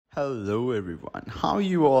Hello everyone, how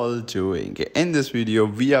you all doing? In this video,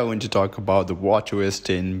 we are going to talk about the WatchOS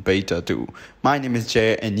 10 Beta 2. My name is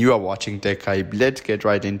Jay and you are watching Tech Hype. Let's get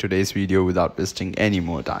right into today's video without wasting any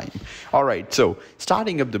more time. Alright, so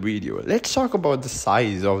starting up the video, let's talk about the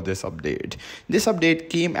size of this update. This update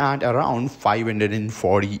came at around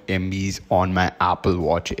 540 MBs on my Apple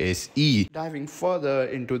Watch SE. Diving further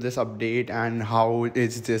into this update and how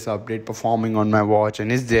is this update performing on my watch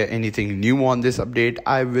and is there anything new on this update,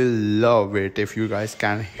 I will love it if you guys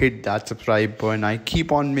can hit that subscribe button. I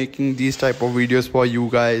keep on making these type of videos for you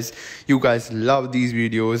guys love these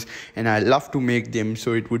videos and I love to make them,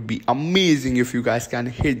 so it would be amazing if you guys can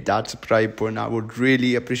hit that subscribe button. I would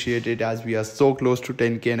really appreciate it as we are so close to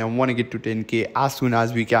 10k and I want to get to 10k as soon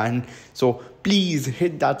as we can, so please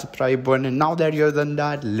hit that subscribe button. And now that you've done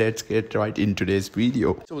that, let's get right into today's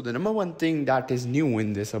video. So the number one thing that is new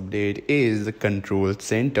in this update is the control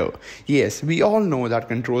center. Yes, we all know that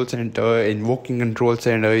control center, invoking control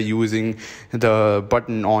center using the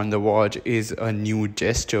button on the watch is a new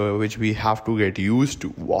gesture which we have to get used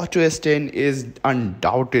to. WatchOS 10 is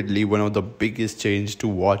undoubtedly one of the biggest change to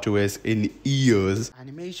WatchOS in years.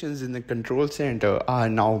 Animations in the control center are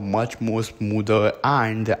now much more smoother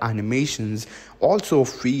and the animations also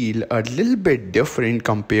feel a little bit different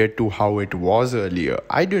compared to how it was earlier.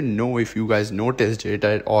 I don't know if you guys noticed it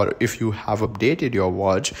or if you have updated your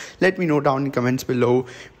watch. Let me know down in the comments below,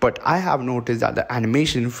 but I have noticed that the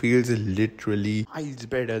animation feels literally miles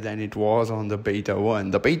better than it was on the beta 1.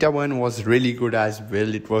 The beta 1 was really good as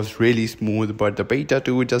well, it was really smooth, but the beta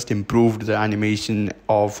 2 just improved the animation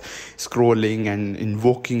of scrolling and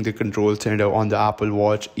invoking the control center on the Apple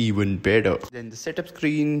Watch even better. Then the setup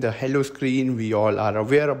screen, the hello screen, we all are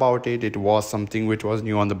aware about it. It was something which was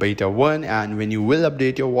new on the beta 1, and when you will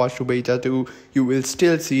update your watch to beta 2, you will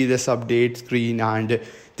still see this update screen and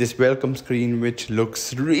this welcome screen, which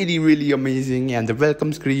looks really amazing, and the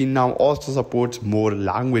welcome screen now also supports more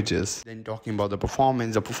languages. Then talking about the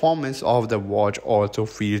performance of the watch also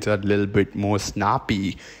feels a little bit more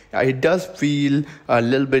snappy. It does feel a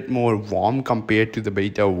little bit more warm compared to the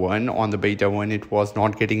beta 1. On the beta 1 it was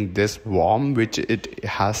not getting this warm, which it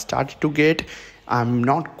has started to get. I'm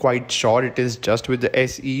not quite sure it is just with the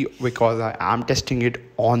SE because I am testing it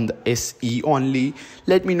on the SE only.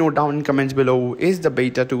 Let me know down in comments below, is the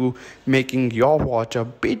beta 2 making your watch a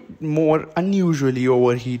bit more unusually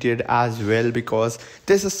overheated as well, because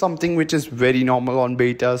this is something which is very normal on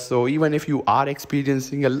beta. So even if you are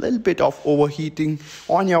experiencing a little bit of overheating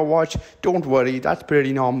on your watch, don't worry, that's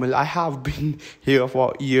pretty normal. I have been here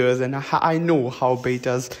for years and I know how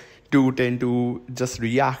betas do tend to just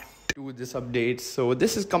react to this update, so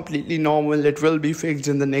this is completely normal. It will be fixed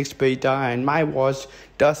in the next beta, and my watch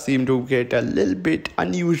does seem to get a little bit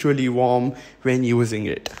unusually warm when using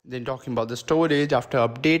it. Then talking about the storage, after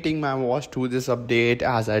updating my watch to this update,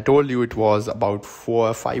 as I told you, it was about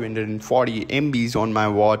 540 MBs on my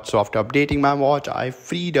watch. So after updating my watch, I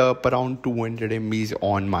freed up around 200 MBs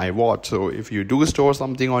on my watch. So if you do store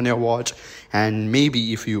something on your watch, and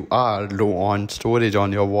maybe if you are low on storage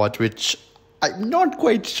on your watch, which I'm not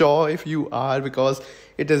quite sure if you are, because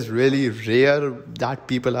it is really rare that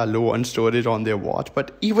people are low on storage on their watch.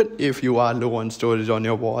 But even if you are low on storage on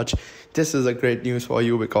your watch, this is a great news for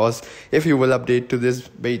you, because if you will update to this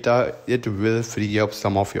beta, it will free up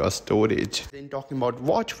some of your storage. Then talking about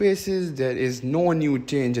watch faces, there is no new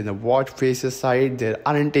change in the watch faces side. There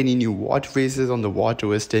aren't any new watch faces on the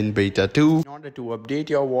WatchOS 10 beta 2. In order to update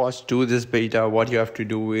your watch to this beta, what you have to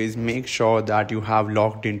do is make sure that you have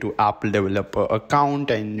logged into Apple developer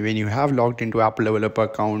account, and when you have logged into Apple developer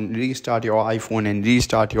account, restart your iPhone and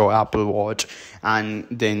restart your Apple Watch, and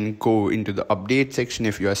then go into the update section.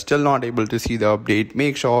 If you are still not able to see the update,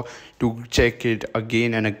 make sure to check it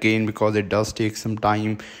again and again, because it does take some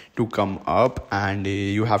time to come up, and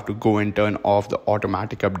you have to go and turn off the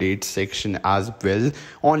automatic update section as well.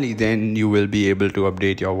 Only then you will be able to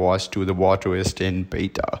update your watch to the WatchOS 10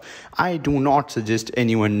 beta. I do not suggest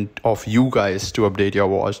anyone of you guys to update your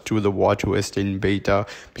watch to the WatchOS 10 beta,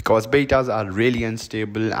 because betas are really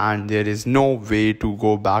unstable and there is no way to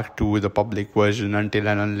go back to the public version until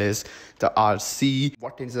and unless the RC.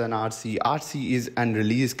 What is an RC? RC is an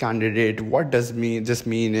release candidate. What does this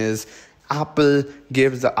mean is Apple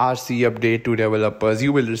gives the RC update to developers.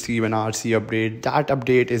 You will receive an RC update. That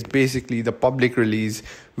update is basically the public release,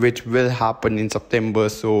 which will happen in September.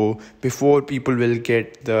 So before people will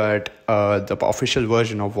get the official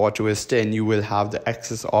version of WatchOS 10, you will have the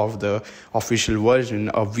access of the official version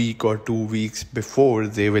a week or 2 weeks before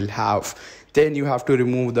they will have then you have to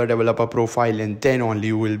remove the developer profile, and then only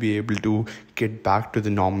you will be able to get back to the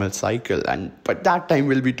normal cycle. And but that time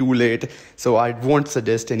will be too late, so I won't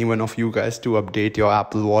suggest any one of you guys to update your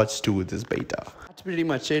Apple Watch to this beta. That's pretty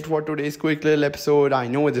much it for today's quick little episode. I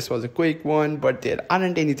know this was a quick one, but there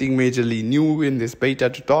aren't anything majorly new in this beta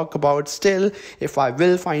to talk about. Still, if I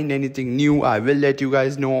will find anything new, I will let you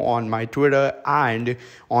guys know on my Twitter and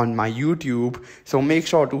on my YouTube. So make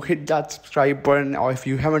sure to hit that subscribe button, or if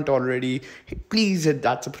you haven't already, please hit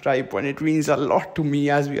that subscribe button. It means a lot to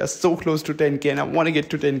me as we are so close to 10k and I want to get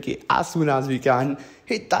to 10k as soon as we can.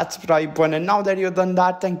 Hit that subscribe button, and now that you've done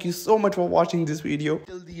that, thank you so much for watching this video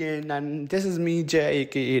till the end. And this is me, Jay,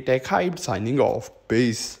 aka Tech Hype, signing off.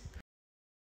 Peace.